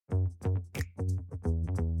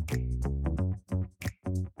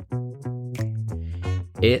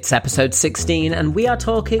It's episode 16 and we are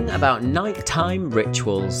talking about nighttime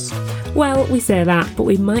rituals. Well, we say that, but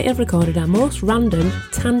we might have recorded our most random,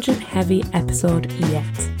 tangent-heavy episode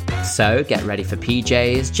yet. So get ready for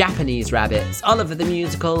PJs, Japanese rabbits, Oliver the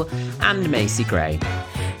Musical, and Macy Gray.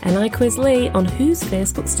 And I quiz Lee on whose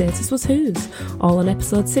Facebook status was whose, all on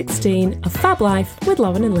episode 16 of Fab Life with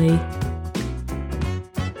Lauren and Lee.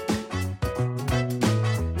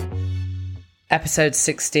 Episode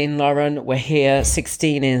 16, Lauren, we're here.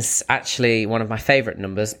 16 is actually one of my favourite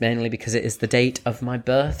numbers, mainly because it is the date of my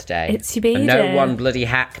birthday. It's your birthday. No one bloody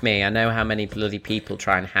hack me. I know how many bloody people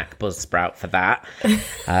try and hack Buzzsprout for that.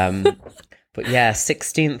 But yeah,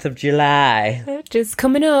 16th of July. Just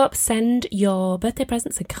coming up, send your birthday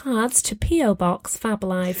presents and cards to P.O. Box Fab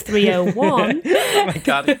Life 301. Oh my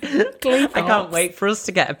God. I can't wait for us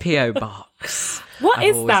to get a P.O. Box. What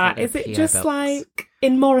is that? Is it just like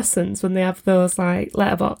in Morrison's when they have those like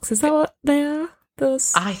letterboxes? Is that what they are?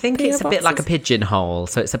 Those I think PO it's a bit like a pigeonhole.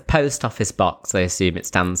 So it's a post office box, I assume it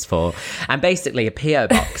stands for. And basically a P.O.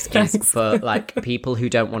 box is for like people who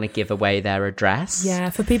don't want to give away their address.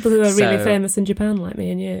 Yeah, for people who are really famous in Japan like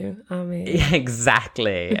me and you. I mean, yeah,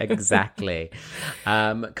 exactly.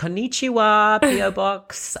 Konnichiwa, P.O.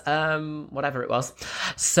 box, whatever it was.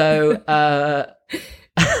 So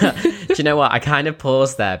do you know what? I kind of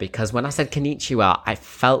paused there because when I said konnichiwa, I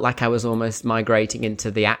felt like I was almost migrating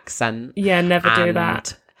into the accent. Yeah, never do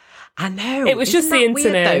that. I know. It was just the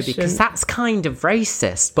intonation. Weird, though, because that's kind of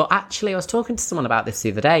racist. But actually, I was talking to someone about this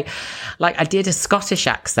the other day. Like, I did a Scottish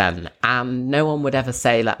accent, and no one would ever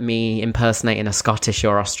say that me impersonating a Scottish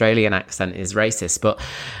or Australian accent is racist. But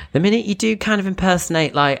the minute you do kind of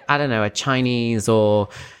impersonate, like, I don't know, a Chinese or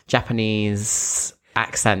Japanese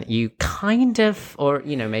accent, you kind of, or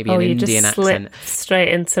you know, maybe an Indian accent, straight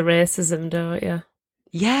into racism, don't you?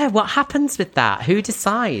 Yeah, what happens with that? Who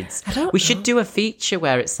decides? I don't know. We should do a feature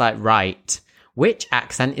where it's like, right, which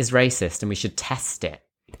accent is racist, and we should test it.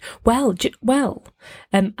 Well,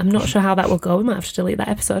 I'm not sure how that will go. We might have to delete that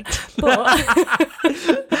episode. But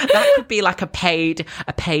that could be like a paid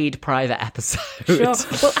private episode. Sure.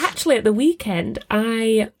 Well, actually, at the weekend,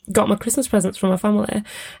 I got my Christmas presents from my family,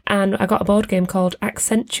 and I got a board game called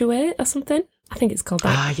Accentuate or something. I think it's called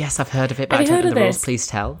that. Ah, yes, I've heard of it, but I don't know the rules. Please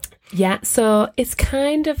tell. Yeah, so it's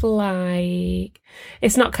kind of like,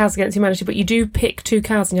 it's not Cards Against Humanity, but you do pick two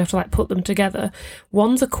cards and you have to like put them together.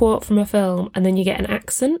 One's a quote from a film, and then you get an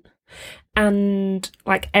accent, and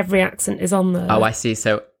like every accent is on there. Oh, I see.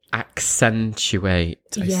 So accentuate.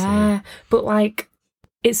 I see. But like,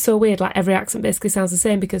 it's so weird. Like every accent basically sounds the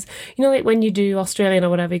same because, you know, like when you do Australian or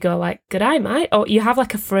whatever, you go like, "G'day, mate," or you have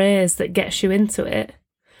like a phrase that gets you into it,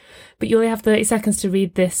 but you only have 30 seconds to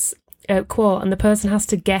read this quote, and the person has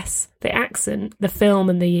to guess the accent, the film,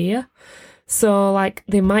 and the year. So like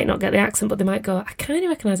they might not get the accent, but they might go, "I kind of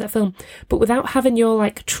recognise that film," but without having your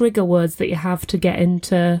like trigger words that you have to get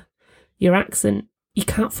into your accent, you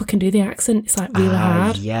can't fucking do the accent. It's like really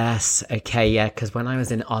hard. Yes, okay, yeah. Because when I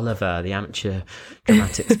was in Oliver, the amateur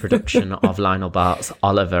dramatics production of Lionel Bart's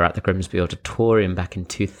Oliver at the Grimsby Auditorium back in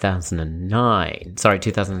 2009. Sorry,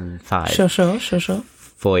 2005. Sure.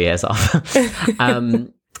 4 years off.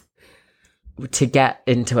 To get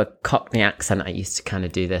into a Cockney accent, I used to kind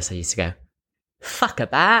of do this. I used to go, "Fuck a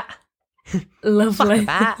bat." Lovely.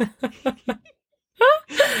 Fuck a bat.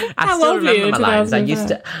 I still remember my lines.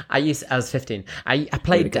 I was 15. I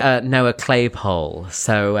played Noah Claypole.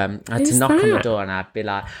 So I had to knock on the door and I'd be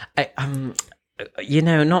like, you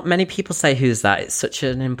know, not many people say who's that. It's such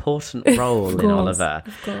an important role in Oliver.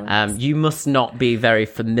 You must not be very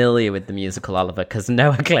familiar with the musical Oliver because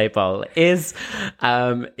Noah Claypole is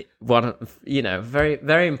one, you know, very,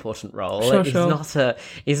 very important role.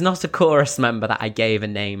 He's not a chorus member that I gave a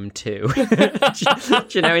name to. Do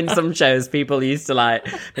you know, in some shows, people used to like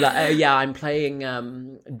be like, "Oh yeah, I'm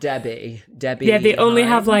playing Debbie." Yeah, they only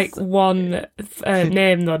have like one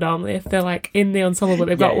name though. Normally, if they're like in the ensemble, but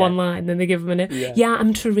they've got one line, then they give them a name. Yeah,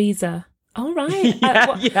 I'm Teresa. All right.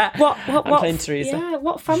 What? I'm playing Teresa. Yeah.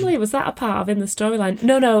 What family was that a part of in the storyline?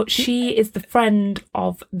 No. She is the friend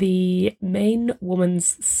of the main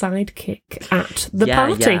woman's sidekick at the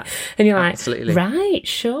party, and you're like, absolutely. Right,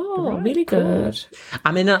 sure, right, really good.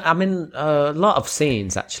 I'm in a lot of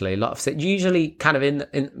scenes actually. Usually kind of in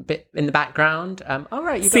the background. All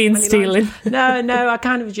right, you've scene stealing. No. I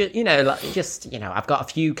kind of just I've got a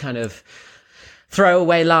few kind of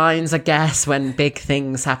throwaway lines, I guess, when big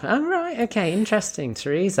things happen. Oh, right, okay, interesting,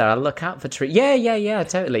 Teresa. I'll look out for Teresa. Yeah,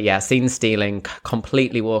 totally. Yeah, scene stealing,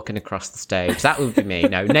 completely walking across the stage. That would be me.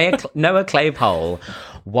 No, Noah Claypole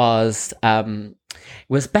was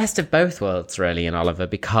best of both worlds, really, in Oliver,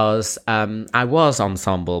 because I was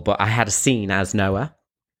ensemble, but I had a scene as Noah.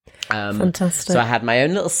 Fantastic. So I had my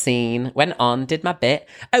own little scene, went on, did my bit.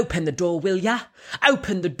 Open the door, will ya?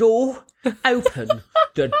 Open the door. Open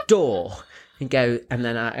the door. And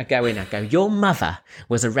then I go in, I go, your mother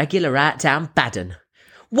was a regular right down baddon.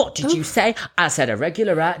 What did you say? I said a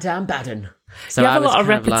regular right down baddon. So you have a lot of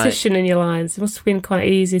repetition in your lines. It must have been quite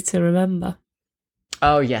easy to remember.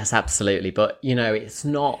 Oh, yes, absolutely. But, it's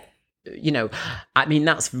not, I mean,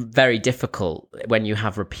 that's very difficult when you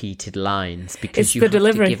have repeated lines because you have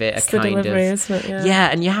to give it a kind of... isn't it? Yeah,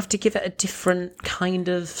 and you have to give it a different kind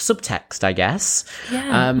of subtext, I guess.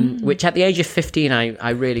 Yeah. Which at the age of 15, I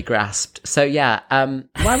really grasped. So, yeah,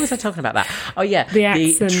 why was I talking about that? Oh, yeah,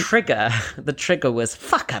 the trigger was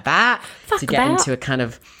fuck a bat, to get into a kind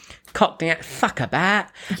of Cockney, fuck a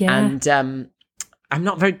bat. Yeah. And... I'm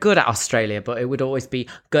not very good at Australia, but it would always be,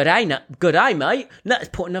 good eye, mate. Let's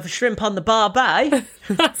put another shrimp on the barbie.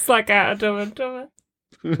 That's like out of Dumb and Dumber.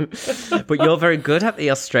 But you're very good at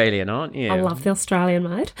the Australian, aren't you? I love the Australian,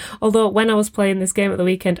 mate. Although when I was playing this game at the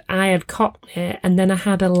weekend, I had Cockney and then I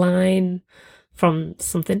had a line from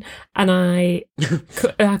something and I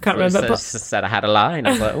can't remember. But said I had a line.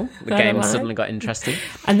 I was like, oh, the game suddenly got interesting.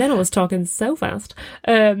 And then I was talking so fast.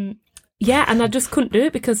 Yeah, and I just couldn't do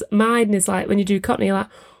it because mine is like, when you do Cockney, you're like,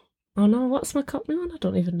 oh no, what's my Cockney one? I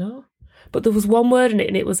don't even know. But there was one word in it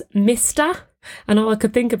and it was Mister. And all I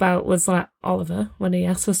could think about was like Oliver when he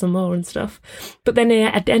asked for some more and stuff. But then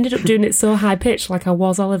I ended up doing it so high pitched, like I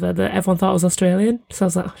was Oliver, that everyone thought I was Australian. So I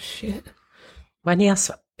was like, oh shit. When he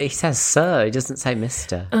says sir, he doesn't say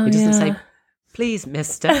mister. Oh, he doesn't say, please,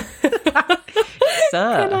 mister.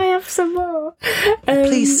 Sir. Can I have some more?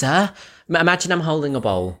 Please, sir. Imagine I'm holding a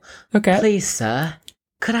bowl. Okay. Please, sir.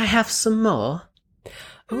 Could I have some more?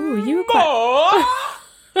 Oh, you were quite...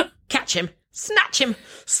 Catch him. Snatch him.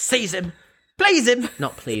 Seize him. Please him.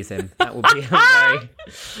 Not please him. That would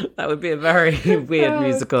be a very weird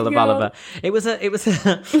musical of Oliver. It was a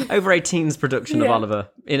over 18s production of Oliver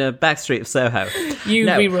in a backstreet of Soho. You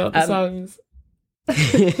rewrote the songs.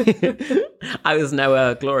 I was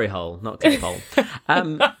Noah Glory Hole, not Cliff Hole.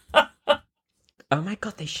 Oh my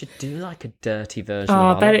God, they should do like a dirty version of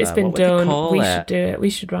Oliver. I bet it's been done. We should do it. We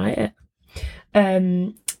should write it.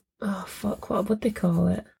 Oh, fuck, what would they call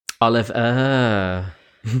it? Olive.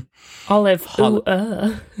 Olive.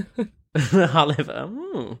 Olive.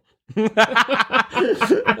 Oh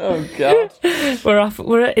God. We're off.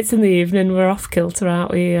 It's in the evening. We're off kilter,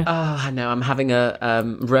 aren't we? Oh, I know. I'm having a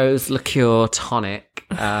rose liqueur tonic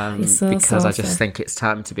because I just think it's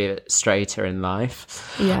time to be a bit straighter in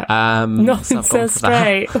life. Yeah. Nothing so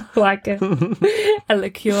straight like a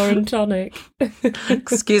liqueur and tonic.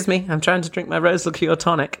 Excuse me. I'm trying to drink my rose liqueur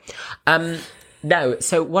tonic. No.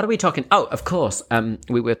 So what are we talking? Oh, of course.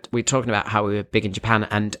 We were talking about how we were big in Japan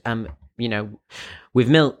and we've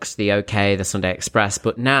milked the OK, the Sunday Express,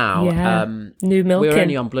 but now new milking. We were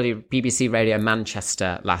only on bloody BBC Radio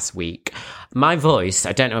Manchester last week. My voice,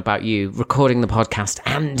 I don't know about you, recording the podcast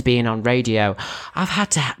and being on radio, I've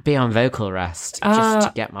had to be on vocal rest just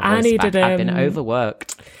to get my voice back. I've been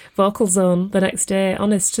overworked. Vocal Zone the next day,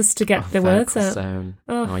 honest, just to get the words out. Zone.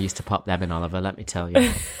 I used to pop them in, Oliver, let me tell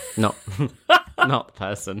you. Not the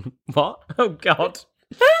person. What? Oh, God.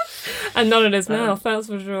 And not in his mouth, that's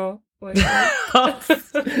for sure.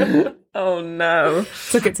 Oh no!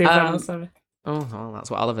 Took it too far. Sorry. Oh, well, that's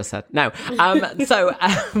what Oliver said. No. He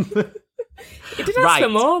did ask for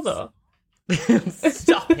more though.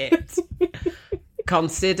 Stop it.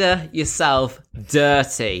 Consider yourself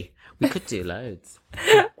dirty. We could do loads.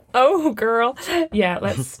 Oh, girl. Yeah,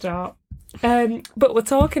 let's start. But we're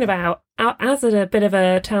talking about, as a bit of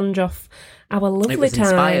a tangent off our lovely time. It was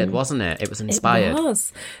inspired, wasn't it? It was inspired. It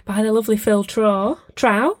was, by the lovely Phil Trow.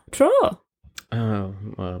 Oh,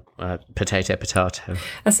 well, potato.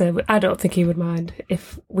 I don't think he would mind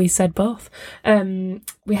if we said both.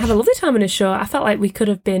 We had a lovely time on his show. I felt like we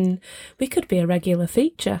could be a regular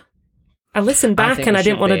feature. I listened back and I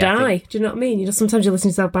didn't want to die. Do you know what I mean? Sometimes you listen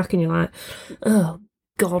to yourself back and you're like, oh,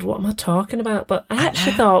 God, what am I talking about? But I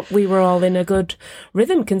actually thought we were all in a good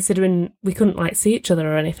rhythm considering we couldn't see each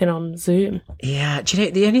other or anything on Zoom. Yeah, do you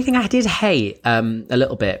know, the only thing I did hate a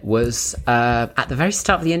little bit was at the very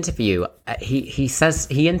start of the interview,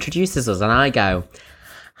 he introduces us and I go,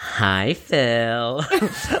 hi, Phil.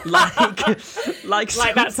 like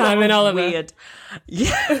that time in Oliver. Weird.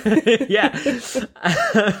 Yeah.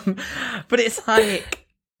 But it's like,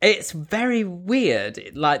 it's very weird,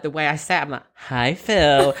 like the way I say it. I'm like, hi,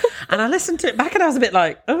 Phil. And I listened to it back and I was a bit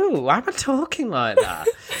like, oh, why am I talking like that?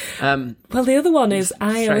 Well, the other one is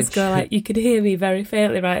I always go you could hear me very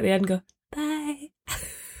faintly right at the end go, bye.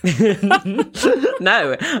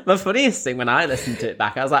 No, the funniest thing when I listened to it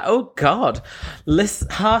back, I was like, oh God,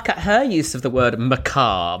 hark at her use of the word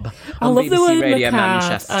macabre on BBC Radio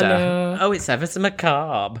Manchester. Oh, it's ever so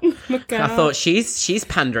macabre. I thought she's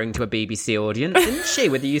pandering to a BBC audience, isn't she,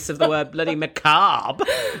 with the use of the word bloody macabre?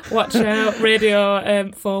 Watch out,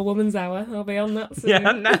 Radio 4 Woman's Hour. I'll be on that soon.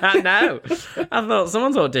 Yeah, no. I thought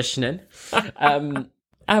someone's auditioning.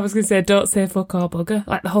 I was going to say, don't say fuck or bugger.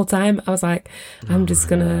 Like the whole time, I was like, I'm just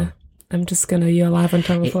gonna, you're live on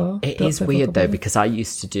Channel 4. It is weird though, because I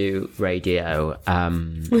used to do radio,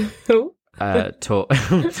 talk,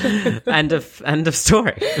 end of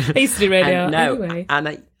story. I used to do radio anyway.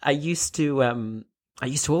 And I used to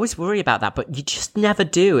always worry about that, but you just never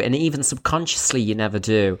do. And even subconsciously, you never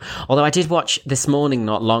do. Although I did watch This Morning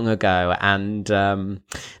not long ago, and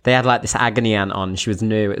they had like this agony aunt on. She was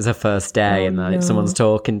new. It was her first day, and someone's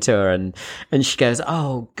talking to her, and she goes,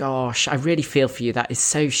 "Oh gosh, I really feel for you. That is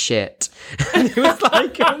so shit." And it was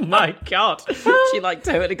like, oh my God. She like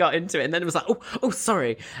totally got into it. And then it was like, oh,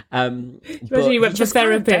 sorry. Imagine you went for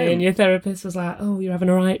therapy and your therapist was like, oh, you're having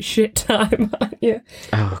a right shit time, aren't you?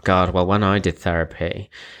 Oh God. Well, when I did therapy,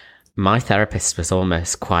 my therapist was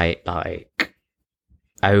almost quite like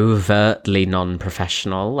overtly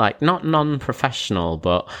non-professional, like not non-professional,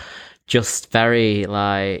 but just very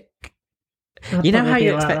like, you know how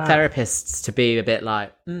you expect therapists to be a bit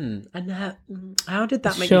like, and how did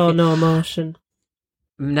that make you feel? No emotion.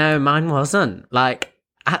 No, mine wasn't. Like,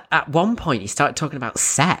 at one point, he started talking about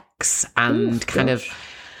sex and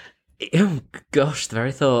oh gosh, the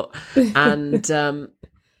very thought. And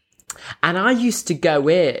and I used to go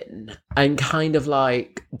in and kind of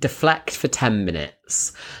like deflect for 10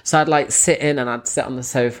 minutes. So I'd like sit in and I'd sit on the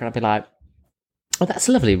sofa and I'd be like, oh, that's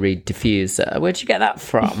a lovely Reed diffuser. Where'd you get that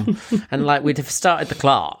from? And like we'd have started the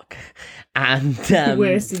clock and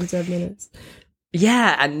wasting 10 minutes.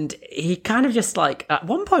 Yeah, and he kind of just like, at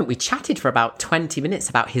one point we chatted for about 20 minutes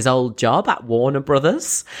about his old job at Warner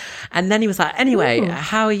Brothers. And then he was like, anyway,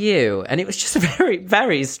 how are you? And it was just a very,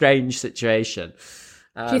 very strange situation.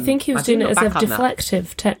 Do you think he was doing it as a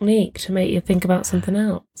deflective technique to make you think about something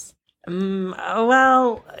else?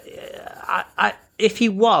 Well, if he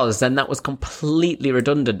was, then that was completely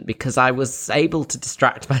redundant because I was able to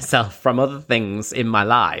distract myself from other things in my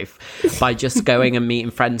life by just going and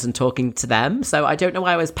meeting friends and talking to them. So I don't know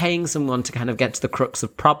why I was paying someone to kind of get to the crux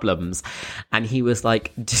of problems, and he was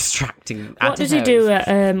like distracting. What did you do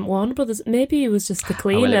at Warner Brothers? Maybe he was just the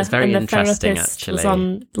cleaner, it was very and the interesting, therapist actually. was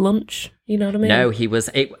on lunch. You know what I mean? No, he was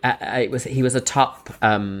a top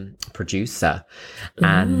producer,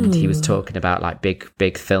 and he was talking about like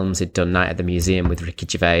big films he'd done, Night at the Museum with Ricky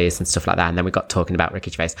Gervais and stuff like that. And then we got talking about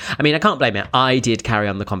Ricky Gervais. I mean, I can't blame it. I did carry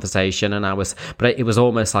on the conversation, but it was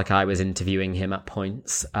almost like I was interviewing him at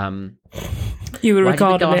points. You were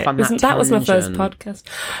recording it. That was my first podcast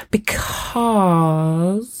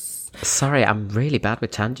because. Sorry, I'm really bad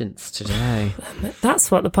with tangents today. That's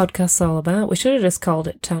what the podcast's all about. We should have just called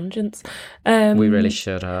it Tangents. We really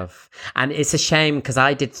should have. And it's a shame because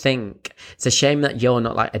I did think it's a shame that you're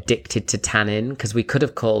not like addicted to tanning because we could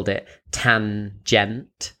have called it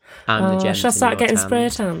Tangent. I'm the gent. Shall I start getting spray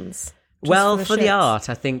tans? Well, for the art,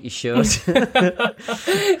 I think you should.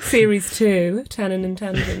 Series 2, Tanning and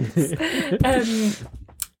Tangents.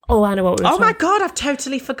 Oh, I know what we were my God, I've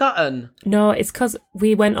totally forgotten. No, it's because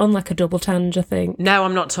we went on like a double tang, I think. No,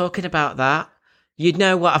 I'm not talking about that. You'd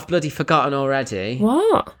know what I've bloody forgotten already.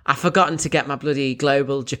 What? I've forgotten to get my bloody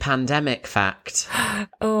global Japandemic fact.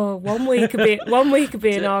 Oh, 1 week of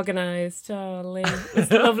being organised. Holy.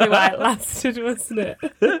 It's lovely while it lasted, wasn't it?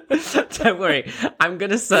 Don't worry. I'm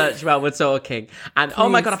going to search while we're talking. And oh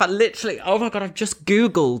my God, I've just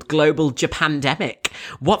Googled global Japandemic.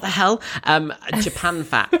 What the hell? Japan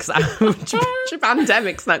facts.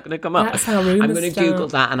 Japandemic's not going to come up. That's how rumours I'm going to Google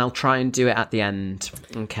that and I'll try and do it at the end.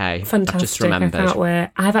 Okay. Fantastic. I've just remembered. I can't wait.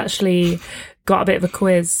 I've actually got a bit of a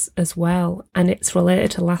quiz as well, and it's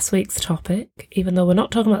related to last week's topic, even though we're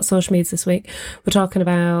not talking about social medias this week. We're talking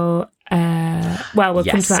about we'll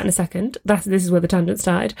come to that in a second. This is where the tangent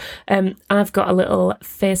started. I've got a little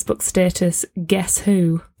Facebook status guess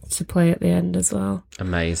who to play at the end as well.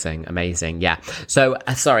 Amazing. Yeah. So,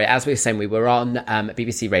 sorry, as we were saying, we were on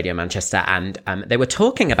BBC Radio Manchester and they were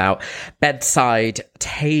talking about bedside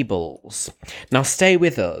tables. Now, stay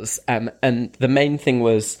with us. And the main thing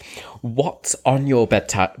was what's on your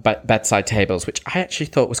bedside tables, which I actually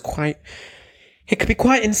thought was it could be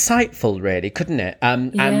quite insightful, really, couldn't it?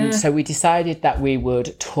 And so we decided that we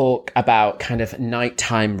would talk about kind of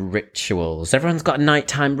nighttime rituals. Everyone's got a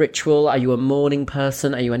nighttime ritual. Are you a morning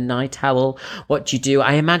person? Are you a night owl? What do you do?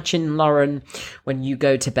 I imagine, Lauren, when you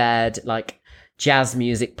go to bed, like, jazz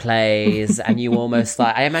music plays and you almost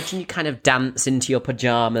like, I imagine you kind of dance into your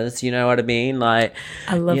pajamas, you know what I mean? Like,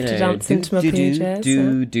 I love to dance into my PJs.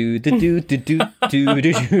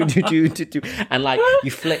 And like you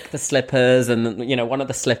flick the slippers and, you know, one of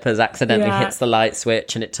the slippers accidentally hits the light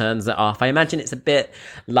switch and it turns it off. I imagine it's a bit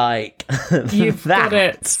like You've got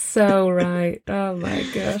it so right. Oh my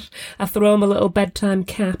gosh. I throw him a little bedtime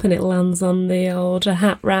cap and it lands on the old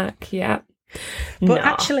hat rack. Yeah. But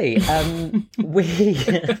actually, we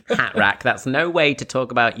hat rack. That's no way to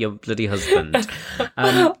talk about your bloody husband.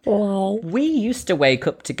 We used to wake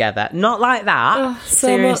up together, not like that,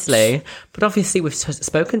 seriously. Much. But obviously, we've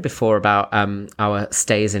spoken before about our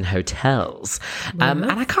stays in hotels,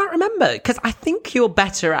 and I can't remember because I think you're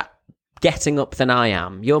better at getting up than I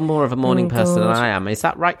am. You're more of a morning person than I am. Is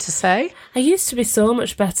that right to say? I used to be so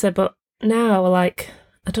much better, but now like.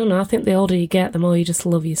 I don't know, I think the older you get, the more you just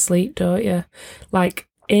love your sleep, don't you? Like,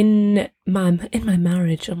 in my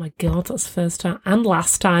marriage, oh my God, that's the first time and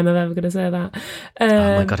last time I'm ever going to say that.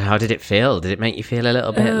 Oh my God, how did it feel? Did it make you feel a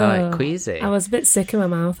little bit, like, queasy? I was a bit sick in my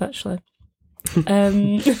mouth, actually.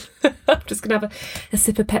 I'm just going to have a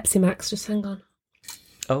sip of Pepsi Max, just hang on.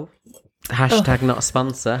 Oh. Hashtag not a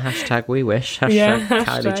sponsor. Hashtag we wish. Hashtag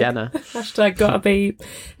Kylie Jenner. Hashtag gotta be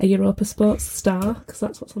a Europa Sports star because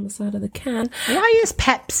that's what's on the side of the can. Why is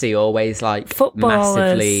Pepsi always like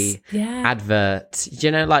massively advert?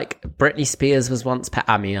 You know, like Britney Spears was once.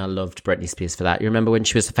 I mean, I loved Britney Spears for that. You remember when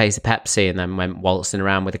she was the face of Pepsi and then went waltzing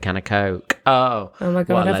around with a can of Coke? Oh my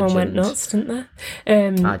God, everyone went nuts, didn't they?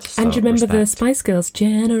 And do you remember the Spice Girls?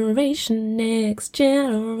 Generation Next,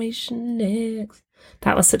 Generation Next.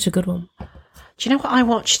 That was such a good one. Do you know what I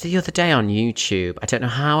watched the other day on YouTube? I don't know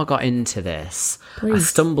how I got into this. Please, I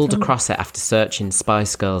stumbled across it after searching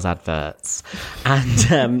Spice Girls adverts.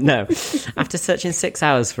 And, after searching 6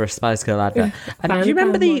 hours for a Spice Girl advert. And do you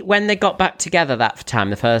remember when they got back together that time,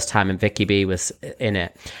 the first time, and Vicky B was in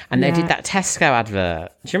it? And they did that Tesco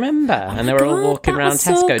advert. Do you remember? And they were all walking around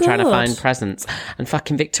Tesco trying to find presents. And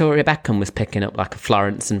fucking Victoria Beckham was picking up like a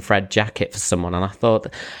Florence and Fred jacket for someone. And I thought,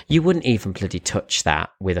 you wouldn't even bloody touch that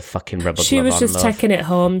with a fucking rubber glove on. She was just taking it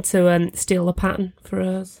home to steal a pattern for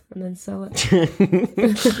us and then sell it.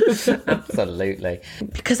 Absolutely.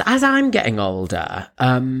 Because as I'm getting older,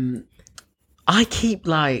 I keep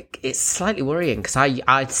like, it's slightly worrying because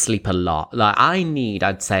I sleep a lot. Like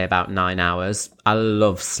I'd say about 9 hours. I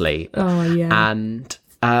love sleep. Oh yeah. And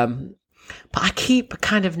but I keep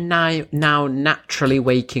kind of now naturally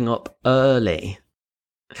waking up early.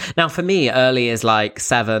 Now for me, early is like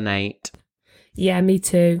 7, 8. Yeah, me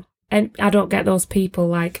too. And I don't get those people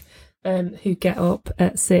like who get up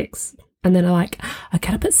at 6 and then are like, I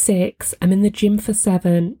get up at 6, I'm in the gym for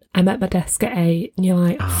 7, I'm at my desk at 8, and you're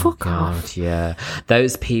like, fuck off. Yeah.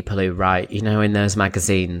 Those people who write, you know, in those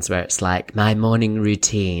magazines where it's like, my morning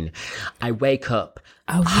routine, I wake up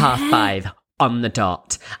 5:30 on the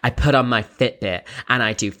dot. I put on my Fitbit and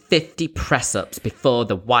I do 50 press-ups before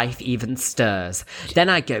the wife even stirs. Then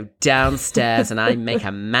I go downstairs and I make a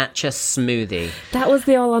matcha smoothie. That was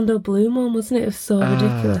the Orlando Bloom one, wasn't it? It was so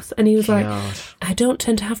ridiculous. And he was like, I don't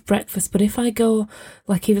tend to have breakfast, but if I go,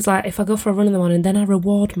 like he was like, if I go for a run in the morning, then I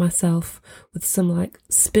reward myself with some like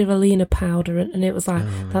spirulina powder. And it was like,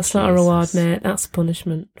 that's not a reward, mate. That's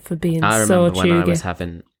punishment for being so chuggy. I remember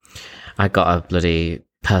when I got a bloody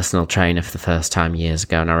personal trainer for the first time years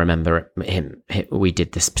ago, and I remember we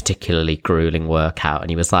did this particularly grueling workout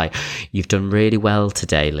and he was like, you've done really well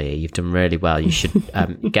today, Leah, you've done really well, you should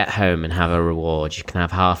get home and have a reward, you can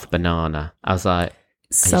have half a banana. I was like,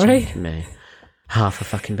 sorry, me? Half a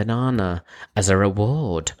fucking banana as a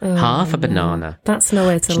reward. Half a banana. That's no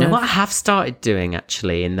way to live. You know what I have started doing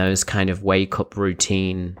actually in those kind of wake up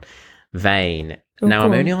routine vein? Now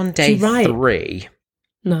I'm only on day 3.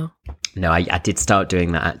 No, I did start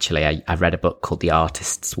doing that actually. I read a book called The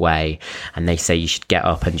Artist's Way, and they say you should get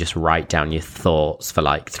up and just write down your thoughts for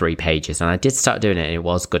like 3 pages. And I did start doing it, and it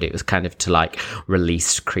was good. It was kind of to like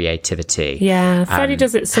release creativity. Yeah, Freddie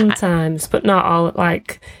does it sometimes, but not all.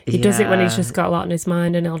 Like he does it when he's just got a lot on his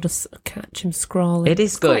mind, and I'll just catch him scrolling. It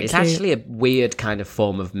is good. It's actually a weird kind of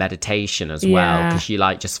form of meditation as well, because you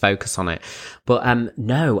like just focus on it. But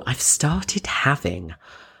no, I've started having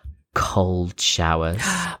cold showers.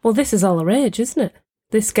 Well, this is all the rage, isn't it?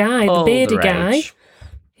 This guy, the beardy guy.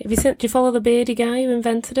 Do you follow the beardy guy who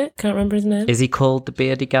invented it? Can't remember his name. Is he called the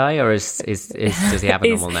beardy guy, or does he have a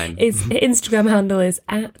normal name? His Instagram handle is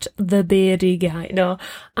 @thebeardyguy. No,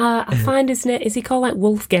 I find his name. Is he called like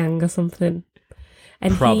Wolfgang or something?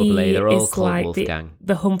 And probably they're all called like Wolfgang.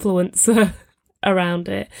 The influencer around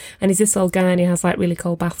it, and he's this old guy, and he has like really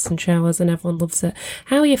cold baths and showers, and everyone loves it.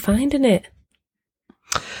 How are you finding it?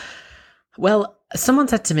 Well, someone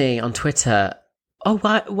said to me on Twitter, "Oh,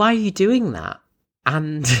 why are you doing that?"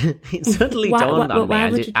 And it suddenly dawned on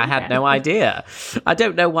me. I had no idea. I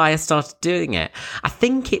don't know why I started doing it. I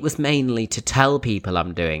think it was mainly to tell people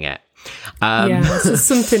I'm doing it. It's just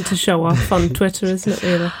something to show off on Twitter, isn't it,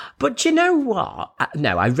 really? But you know what?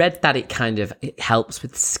 No, I read that it helps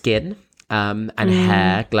with skin. And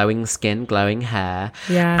hair, glowing skin, glowing hair,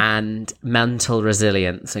 and mental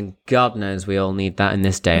resilience. And God knows we all need that in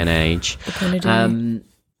this day and age.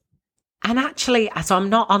 And actually, so I'm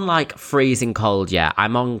not on like freezing cold yet.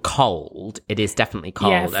 I'm on cold. It is definitely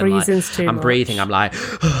cold. Yeah, freezing's and, too I'm much. breathing. I'm like,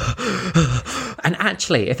 and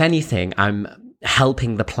actually, if anything, I'm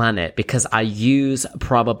helping the planet because I use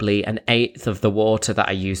probably 1/8 of the water that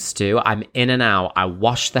I used to. I'm in and out. I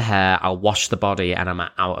wash the hair, I'll wash the body, and I'm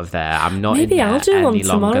out of there. I'm not Maybe in there I'll do one any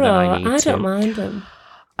longer tomorrow. than I need to. I don't mind them.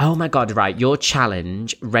 Oh my God, right. Your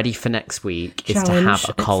challenge ready for next week is to have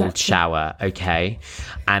a cold shower, okay?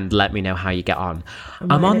 And let me know how you get on.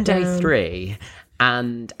 I'm on day 3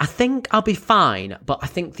 and I think I'll be fine. But I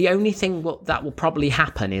think the only thing that will probably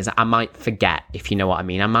happen is I might forget, if you know what I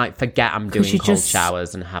mean. I might forget I'm doing cold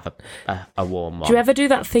showers and have a warm one. Do you ever do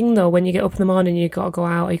that thing though, when you get up in the morning, you got to go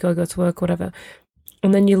out or you got to go to work or whatever,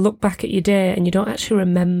 and then you look back at your day and you don't actually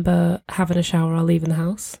remember having a shower or leaving the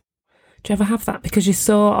house? Do you ever have that? Because you're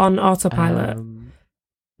so on autopilot.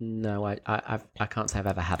 No, I can't say I've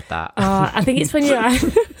ever had that. I think it's when you're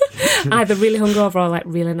either really hungover or like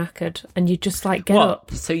really knackered, and you just like get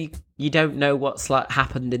up. So you don't know what's like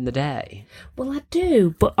happened in the day? Well, I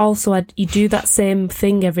do, but also you do that same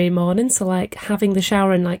thing every morning. So like having the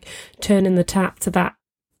shower and like turning the tap to that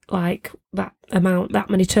like that amount,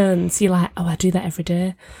 that many turns. You're like, oh, I do that every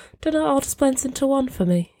day. Don't know, it all just blends into one for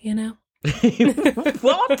me, you know.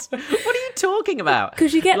 What are you talking about?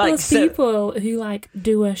 Because you get like, those people who like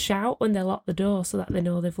do a shout when they lock the door so that they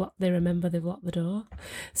know they remember they've locked the door,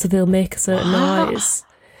 so they'll make a certain noise.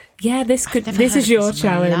 Yeah, this is your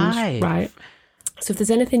challenge, right? So if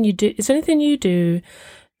there's anything you do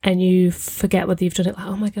and you forget whether you've done it, like,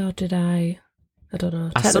 oh my God, did I don't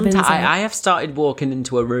know. I have started walking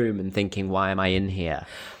into a room and thinking, why am I in here?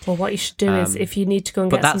 Well, what you should do is if you need to go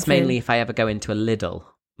and get something... But that's mainly if I ever go into a Lidl.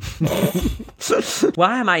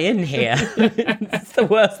 Why am I in here? It's the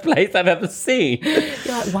worst place I've ever seen.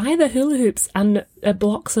 You're like, why are the hula hoops and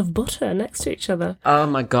blocks of butter next to each other? Oh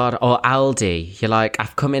my God. Or Aldi. You're like,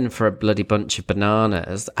 I've come in for a bloody bunch of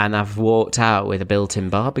bananas and I've walked out with a built-in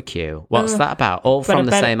barbecue. What's that about? All from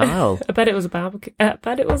the same aisle. I bet it was a barbecue.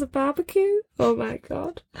 Oh my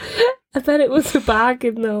God. I bet it was a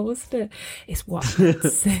bargain though, wasn't it? It's what I'd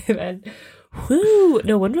say then. Whoo!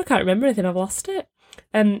 No wonder I can't remember anything. I've lost it.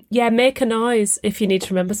 Make a noise if you need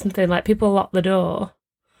to remember something. Like people lock the door,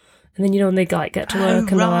 and then when they like get to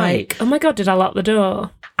work and they're like, "Oh my God, did I lock the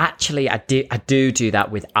door?" Actually, I do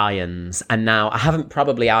that with irons, and now I haven't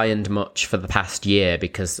probably ironed much for the past year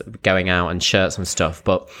because going out and shirts and stuff.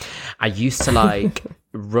 But I used to like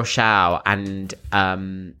rush out, and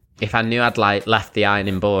if I knew I'd like left the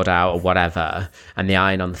ironing board out or whatever, and the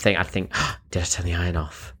iron on the thing, I'd think, did I turn the iron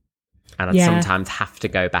off? And I'd sometimes have to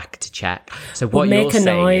go back to check. So what you're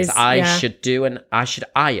saying is I should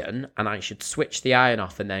iron and I should switch the iron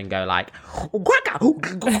off and then go like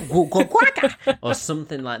or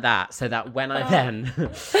something like that, so that when I then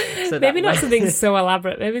maybe not something so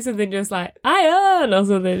elaborate, maybe something just like iron or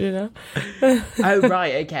something, you know. Oh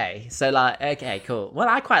right, okay. So like, okay, cool. Well,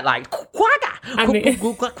 I quite like I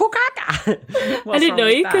didn't know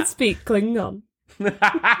you could speak Klingon.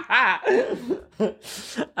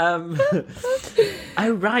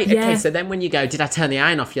 Oh right, okay. So then when you go, did I turn the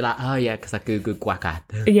iron off? You're like, oh yeah, because I googled guaca.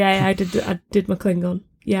 Yeah, I did my Klingon.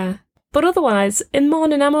 Yeah, but otherwise in the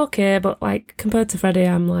morning I'm okay. But like compared to Freddie,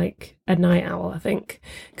 I'm like a night owl, I think,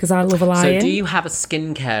 because I love a lie. So do you have a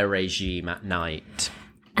skincare regime at night?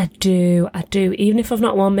 I do. Even if I've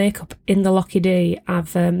not worn makeup in the Locky D,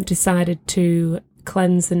 I've decided to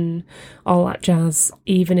cleanse and all that jazz,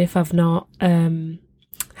 even if I've not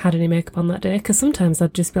had any makeup on that day, because sometimes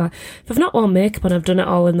I'd just be like, if I've not worn makeup and I've done it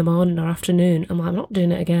all in the morning or afternoon, I'm like, I'm not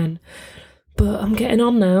doing it again. But I'm getting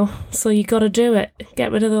on now, so you got to do it.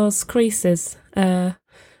 Get rid of those creases, and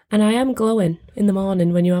I am glowing in the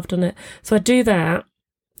morning when you have done it. So I do that,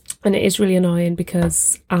 and it is really annoying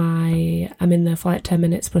because I am in there for like 10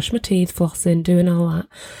 minutes, brush my teeth, flossing, doing all that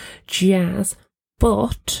jazz,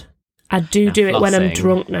 but I do it when I'm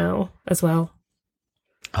drunk now as well.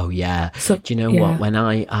 Oh, yeah. So, do you know what? When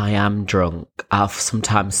I am drunk, I've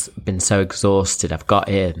sometimes been so exhausted. I've got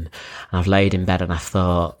in and I've laid in bed and I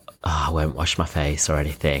thought, I won't wash my face or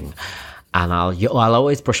anything. and I'll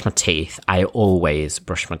always brush my teeth. I always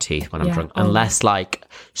brush my teeth when I'm drunk, unless like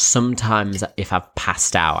sometimes if I've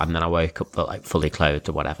passed out and then I woke up like fully clothed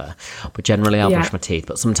or whatever. But generally I'll brush my teeth.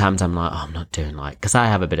 But sometimes I'm like, I'm not doing because I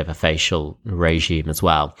have a bit of a facial regime as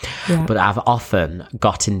well. Yeah. But I've often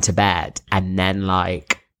got into bed and then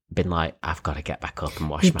like been like, I've got to get back up and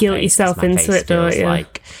wash my face. You guilt yourself into it, don't you?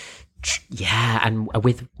 Like, yeah, and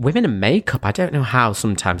with women in makeup, I don't know how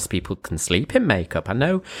sometimes people can sleep in makeup. I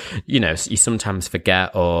know, you sometimes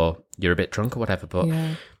forget or you're a bit drunk or whatever, but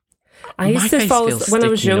I used to when I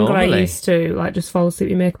was younger, normally. I used to like just fall asleep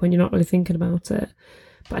in makeup when you're not really thinking about it.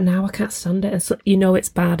 But now I can't stand it. And so, it's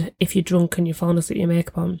bad if you're drunk and you're falling asleep with your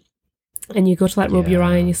makeup on and you go to like rub your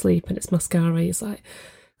eye in your sleep and it's mascara. It's like,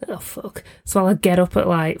 oh fuck. So I'll get up at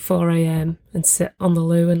like 4 a.m. and sit on the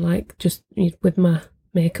loo and like just with my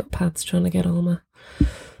makeup pads trying to get all my...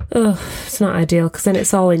 it's not ideal because then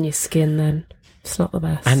it's all in your skin then. It's not the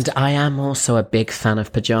best. And I am also a big fan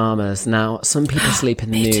of pyjamas. Now, some people sleep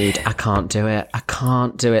in the nude. I can't do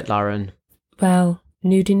it, Lauren. Well,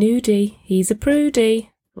 nudie, he's a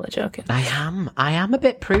prudy. I'm not joking. I am a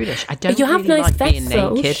bit prudish. I don't you have really nice like being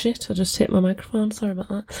naked. Oh shit, I just hit my microphone. Sorry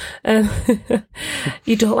about that.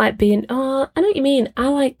 You don't like being... Oh, I know what you mean.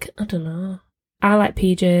 I don't know. I like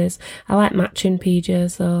PJs. I like matching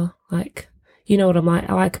PJs though. Like, you know what I'm like.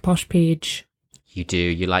 I like a posh PJ. You do.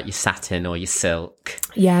 You like your satin or your silk.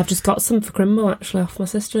 Yeah, I've just got some for Crimbo actually off my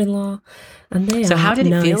sister-in-law. And they So how did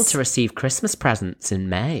nice. it feel to receive Christmas presents in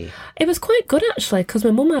May? It was quite good actually because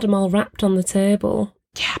my mum had them all wrapped on the table.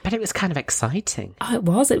 Yeah, but it was kind of exciting. Oh, it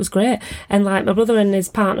was great. And like my brother and his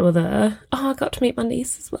partner were there. Oh, I got to meet my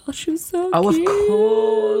niece as well. She was so cute. Of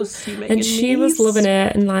course. And she was loving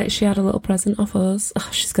it. And like she had a little present off us. Oh,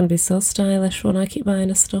 she's going to be so stylish when I keep buying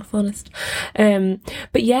her stuff, honest.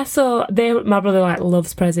 But yeah, so my brother like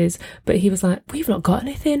loves prezzies. But he was like, we've not got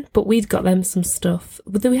anything. But we'd got them some stuff.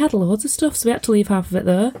 But we had loads of stuff. So we had to leave half of it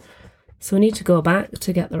there. So we need to go back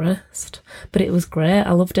to get the rest. But it was great.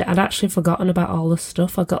 I loved it. I'd actually forgotten about all the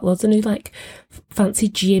stuff. I got loads of new, like, fancy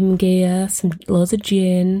gym gear, loads of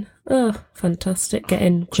gin. Oh, fantastic.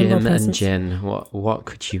 Getting Jim and gin. What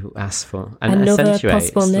could you ask for? And another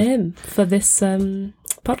possible name for this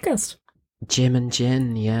podcast. Jim and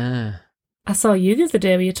gin, yeah. I saw you the other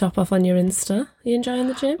day with your top off on your Insta. Are you enjoying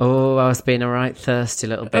the gym? Oh, I was being a right thirsty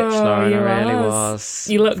little bitch, Lauren. I really was.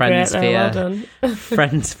 You look great though, well done.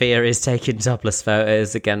 Friends fear is taking topless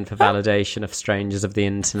photos again for validation of strangers of the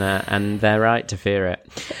internet, and they're right to fear it.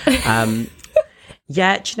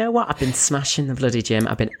 Yeah, do you know what? I've been smashing the bloody gym.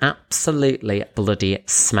 I've been absolutely bloody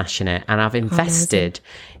smashing it. And I've invested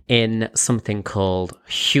in something called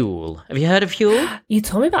Huel. Have you heard of Huel? You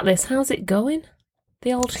told me about this. How's it going?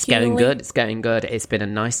 It's going good. It's going good. It's been a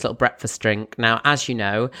nice little breakfast drink. Now, as you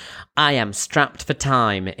know, I am strapped for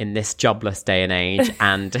time in this jobless day and age,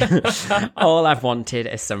 and all I've wanted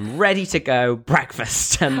is some ready-to-go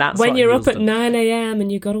breakfast, and that's when you're up at 9 a.m.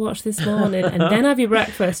 and you've got to watch This Morning, and then have your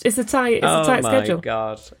breakfast. It's a tight schedule. Oh my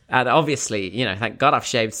god! And obviously, thank God I've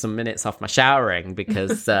shaved some minutes off my showering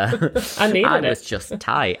because I was just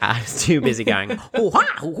tight. I was too busy going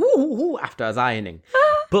after I was ironing.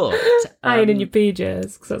 But ironing your PJs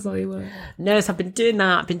because that's all you were. No, so I've been doing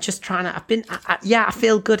that. I've been just trying to. I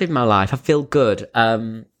feel good in my life. I feel good.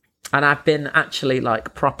 And I've been actually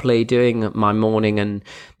like properly doing my morning and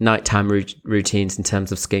nighttime routines in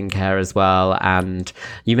terms of skincare as well. And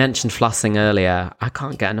you mentioned flossing earlier. I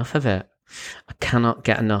can't get enough of it. I cannot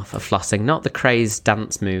get enough of flossing. Not the crazed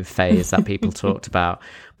dance move phase that people talked about,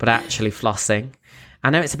 but actually flossing. I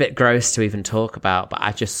know it's a bit gross to even talk about, but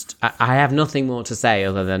I have nothing more to say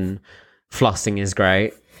other than flossing is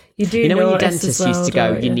great. You know when your dentist used to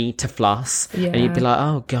go, you need to floss, and you'd be like,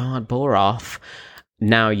 oh God, bore off.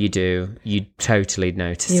 Now you do. You totally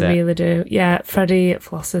notice it. You really do. Yeah, Freddie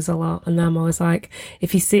flosses a lot, and I'm always like,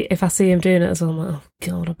 if I see him doing it as well, I'm like, oh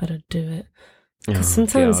God, I better do it. Because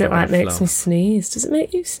sometimes it like makes me sneeze. Does it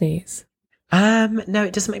make you sneeze? No,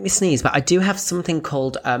 it doesn't make me sneeze, but I do have something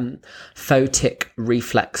called photic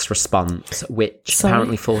reflex response, which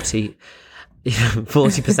apparently 40%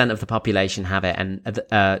 of the population have it, and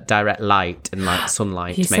direct light and like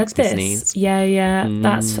sunlight makes me sneeze. Yeah.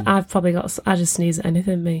 That's I've probably got. I just sneeze at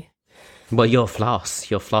anything, me. Well, your floss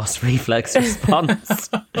reflex response.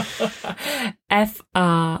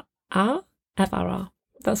 FRR.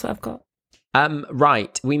 That's what I've got.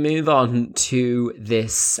 Right, we move on to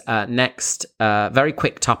this next very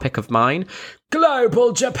quick topic of mine,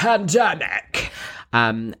 global pandemic.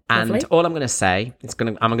 And Lovely. all I'm going to say,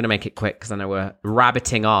 I'm going to make it quick because I know we're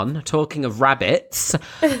rabbiting on. Talking of rabbits,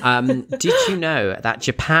 did you know that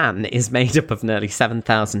Japan is made up of nearly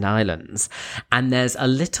 7,000 islands? And there's a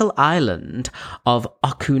little island of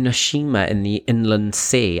Okunoshima in the inland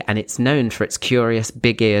sea, and it's known for its curious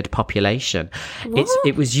big-eared population.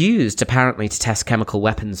 It was used apparently to test chemical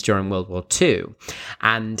weapons during World War II,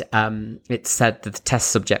 and it's said that the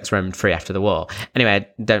test subjects roamed free after the war. Anyway, I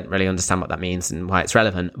don't really understand what that means and why it's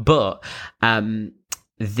relevant, but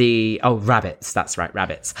rabbits, that's right,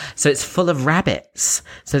 rabbits. So it's full of rabbits.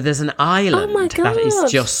 So there's an island that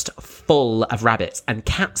is just full of rabbits, and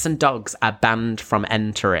cats and dogs are banned from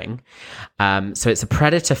entering. So it's a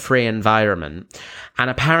predator-free environment, and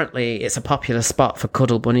apparently it's a popular spot for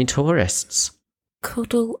cuddle bunny tourists.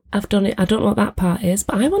 Cuddle, I've done it. I don't know what that part is,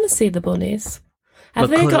 but I want to see the bunnies.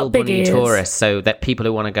 Have they got big ears? Tourists, so that people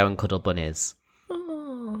who want to go and cuddle bunnies.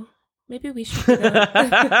 Oh, maybe we should do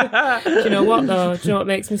that. Do you know what, though? Do you know what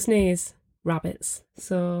makes me sneeze? Rabbits.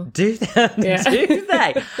 So do they? Yeah. Do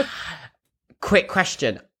they? Quick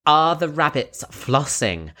question. Are the rabbits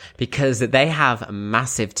flossing? Because they have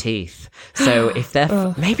massive teeth. So if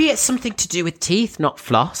they're... maybe it's something to do with teeth, not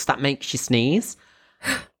floss, that makes you sneeze.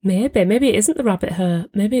 Maybe it isn't the rabbit hair.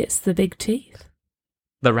 Maybe it's the big teeth.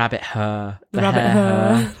 The rabbit hair. The rabbit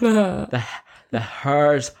hair. The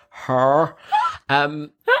hair's hair. That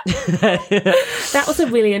was a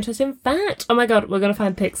really interesting fact. Oh my God, we're going to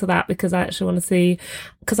find pics of that because I actually want to see...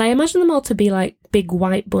 Because I imagine them all to be like big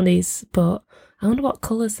white bunnies, but I wonder what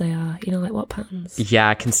colours they are, you know, like what patterns. Yeah,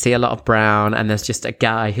 I can see a lot of brown, and there's just a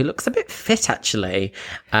guy who looks a bit fit, actually,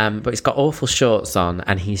 but he's got awful shorts on,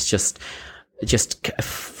 and he's just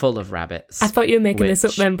full of rabbits. I thought you were making this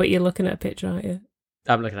up then, but you're looking at a picture, aren't you?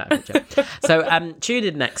 I'm looking at a picture. So tune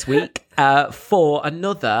in next week for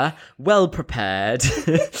another well-prepared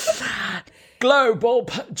global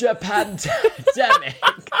Japan pandemic.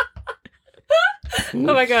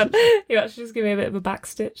 Oh my God, you actually just give me a bit of a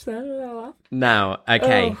backstitch there. Now,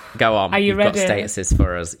 okay, go on. Are you ready? You've got statuses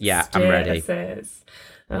for us. Yeah, I'm ready.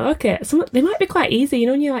 Okay, so they might be quite easy. You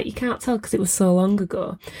know, when you can't tell because it was so long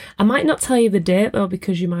ago. I might not tell you the date though,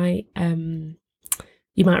 because you might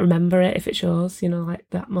remember it if it shows, you know, like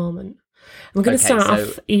that moment. I'm going to start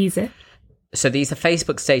off easy. So these are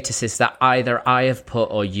Facebook statuses that either I have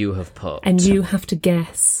put or you have put, and you have to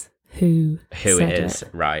guess who said it is.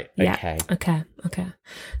 Right? Yeah. Okay.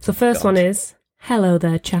 So first one is hello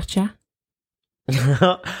there, Cha-Cha.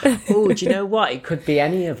 Oh, do you know what? It could be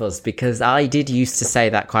any of us, because I did used to say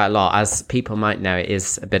that quite a lot. As people might know, it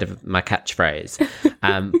is a bit of my catchphrase.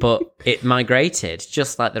 But it migrated,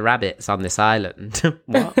 just like the rabbits on this island.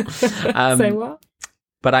 What? Say what?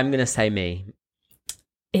 But I'm going to say me.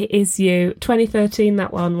 It is you. 2013,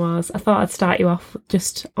 that one was. I thought I'd start you off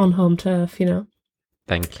just on home turf, you know.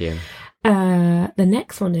 Thank you. The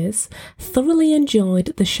next one is thoroughly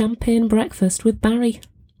enjoyed the champagne breakfast with Barry.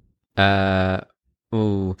 I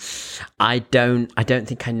don't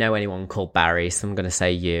think I know anyone called Barry, so I'm going to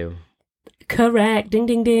say you. Correct. Ding,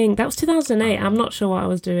 ding, ding. That was 2008. I'm not sure what I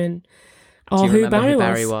was doing. Or who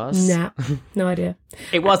Barry was. Nah, no idea.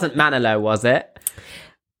 It wasn't Manilow, was it?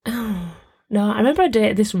 Oh, no, I remember I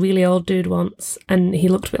dated this really old dude once, and he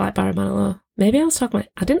looked a bit like Barry Manilow. Maybe I was talking about...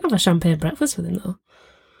 I didn't have a champagne breakfast with him, though.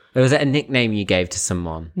 Or was it a nickname you gave to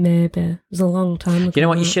someone? Maybe. It was a long time ago. You know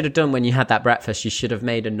what you should have done when you had that breakfast? You should have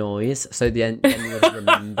made a noise so then you would have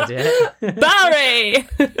remembered it. Barry!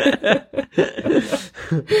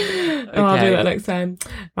 Oh, I'll do that next time.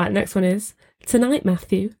 Right, next one is, tonight,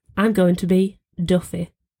 Matthew, I'm going to be Duffy.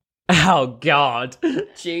 Oh, God.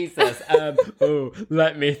 Jesus.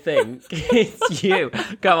 Let me think. It's you.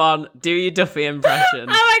 Go on, do your Duffy impression. Oh,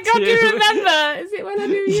 my God, do you remember? Is it when I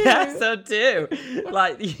do you? Yes, I do.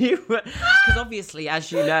 Like, you... Because obviously,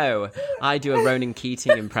 as you know, I do a Ronan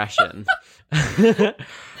Keating impression.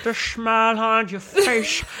 The smile on your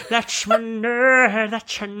face lets me know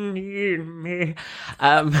that you need me.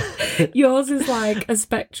 Yours is like a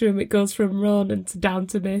spectrum. It goes from Ronan down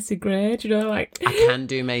to Macy Gray. Do you know, like... I can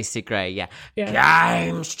do Macy Gray, yeah.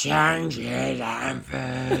 Times changes, I'm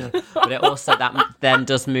full. But it also, that then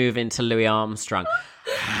does move into Louis Armstrong.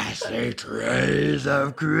 I see trees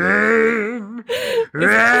of green.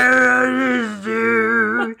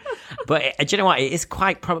 But do you know what? It is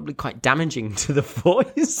probably quite damaging to the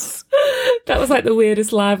voice. That was like the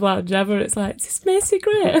weirdest live lounge ever. It's like, is this Macy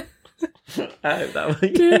Gray?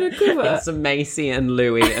 It's a Macy and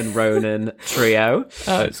Louis and Ronan trio.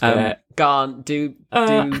 Oh, it's great. Go on, do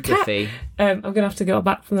Duffy. I'm gonna have to go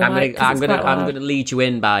back from the mic. I'm gonna lead you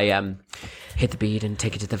in by hit the beat and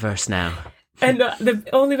take it to the verse now. And the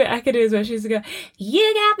only bit I can do is where she's going,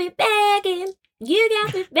 you got me begging, You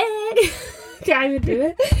got me back. Can't even do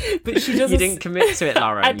it. But she doesn't. You didn't commit to it,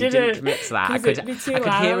 Lauren. I didn't. You didn't commit to that. I could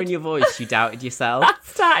hear in your voice you doubted yourself. I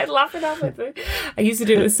started laughing halfway. I used to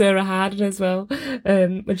do it with Sarah Harden as well.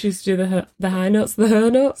 When she used to do the high notes, the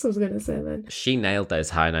her notes, I was going to say then. She nailed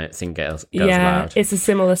those high notes in Girls yeah, Aloud. It's a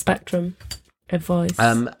similar spectrum of voice.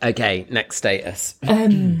 Okay, next status.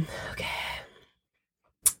 Okay.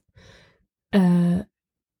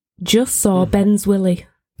 Just saw Ben's Willie.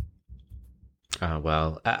 Oh,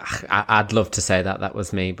 well, I'd love to say that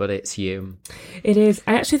was me, but it's you. It is.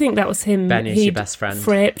 I actually think that was him. Ben is your best friend.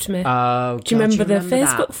 Fraped me. Oh, do you remember the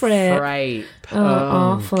Facebook frape? Oh,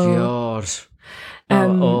 awful. God.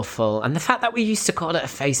 Awful. And the fact that we used to call it a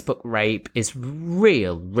Facebook rape is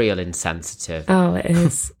real insensitive. Oh, it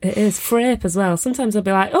is. It is. Frape as well. Sometimes I'll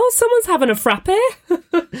be like, oh, someone's having a frappe.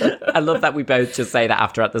 I love that we both just say that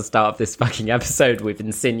after at the start of this fucking episode we've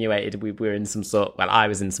insinuated we were in some sort... Well, I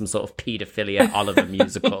was in some sort of paedophilia Oliver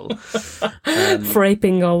musical.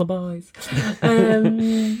 Fraping all the boys.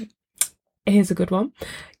 Here's a good one.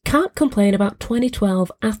 Can't complain about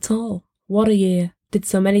 2012 at all. What a year. Did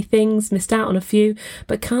so many things, missed out on a few,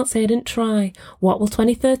 but can't say I didn't try. What will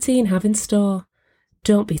 2013 have in store?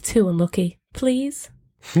 Don't be too unlucky, please.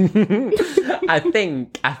 I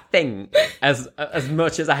think, as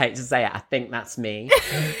much as I hate to say it, I think that's me.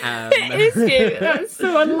 It is you. That's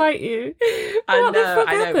so unlike you. What the fuck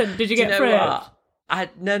happened? Did you get framed?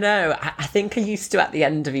 No. I think I used to, at the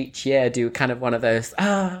end of each year, do kind of one of those,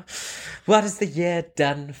 what has the year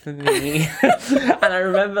done for me? And I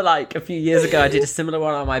remember, like, a few years ago, I did a similar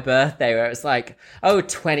one on my birthday where it was like,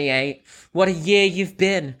 28, what a year you've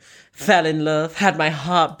been. Fell in love, had my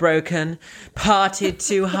heart broken, partied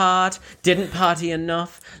too hard, didn't party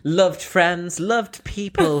enough, loved friends, loved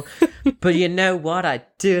people. But you know what? I'd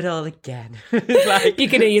do it all again. Like, you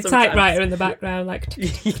can hear your typewriter in the background, like...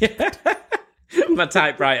 Yeah. My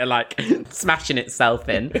typewriter, like, smashing itself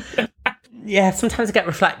in. Yeah, sometimes I get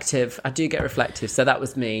reflective. I do get reflective, so that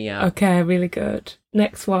was me, yeah. Okay, really good.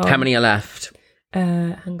 Next one. How many are left?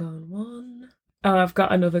 Hang on, one. Oh, I've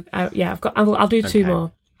got another... I'll do two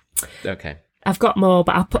more. Okay. I've got more,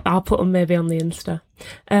 but I'll put them maybe on the Insta.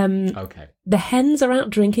 Okay. The hens are out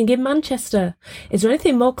drinking in Manchester. Is there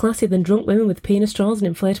anything more classy than drunk women with penis straws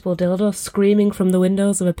and inflatable dildos screaming from the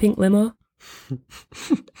windows of a pink limo?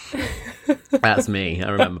 That's me. I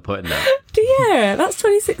remember putting that. Yeah, that's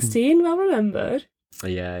 2016. Well remembered.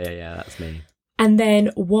 Yeah, that's me. And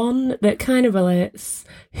then one that kind of relates.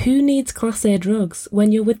 Who needs Class A drugs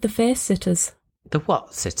when you're with the face sitters? The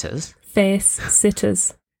what sitters? Face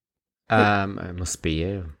sitters. It must be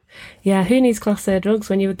you. Yeah, who needs Class A drugs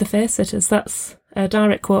when you're with the face sitters? That's a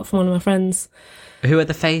direct quote from one of my friends. Who are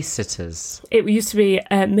the face sitters? It used to be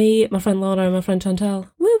me, my friend Lorna, and my friend Chantel.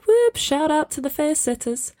 Whoop whoop! Shout out to the face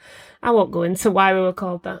sitters. I won't go into why we were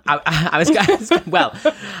called that. I was well.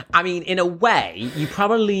 I mean, in a way, you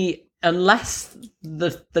probably, unless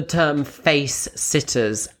the term face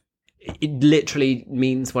sitters, it literally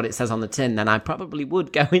means what it says on the tin, then I probably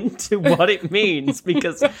would go into what it means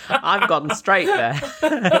because I've gone straight there.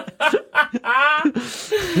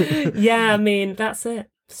 Yeah, I mean, that's it.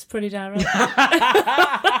 It's pretty direct.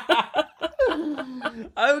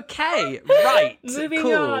 Okay, right. Moving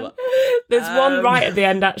cool. on. There's one right at the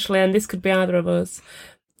end, actually, and this could be either of us.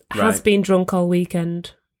 Has been drunk all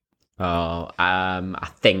weekend. Oh, I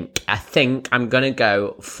think I'm gonna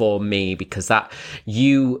go for me because that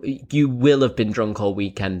you will have been drunk all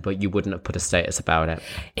weekend, but you wouldn't have put a status about it.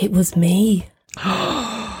 It was me.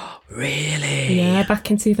 Really? Yeah, back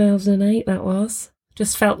in 2008, that was.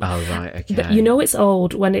 Just felt... Oh, right, okay. You know it's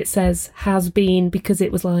old when it says has been because it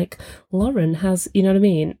was like, Lauren has... You know what I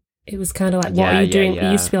mean? It was kind of like, what are you doing? Yeah.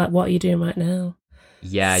 It used to be like, what are you doing right now?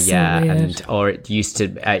 Yeah, So yeah. weird. Or it used to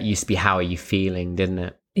be, how are you feeling, didn't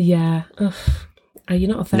it? Yeah. Ugh. Are you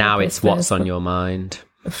not a therapist? Now it's what's on your mind.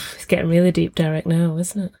 It's getting really deep, Derek, now,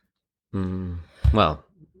 isn't it? Well,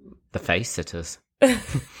 the face sitters.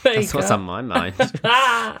 That's what's on my mind.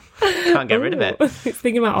 Can't get rid of it. It's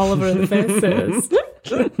thinking about Oliver and the face sitters.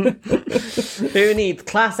 Who needs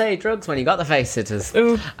Class A drugs when you got the face sitters?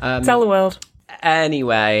 Tell the world.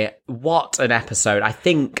 Anyway, what an episode. I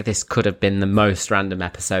think this could have been the most random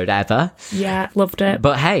episode ever. Yeah, loved it.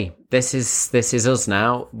 But hey, this is us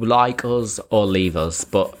now. Like us or leave us,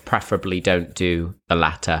 but preferably don't do the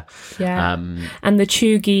latter. Yeah. And the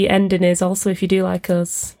chuggy ending is also, if you do like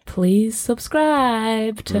us, please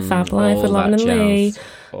subscribe to Fab Life with Lauren and Lee,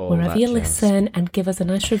 wherever you listen, and give us a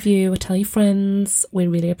nice review or tell your friends. We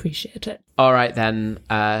really appreciate it. All right then,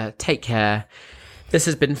 take care. This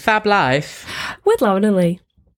has been Fab Life with Lauren and Lee.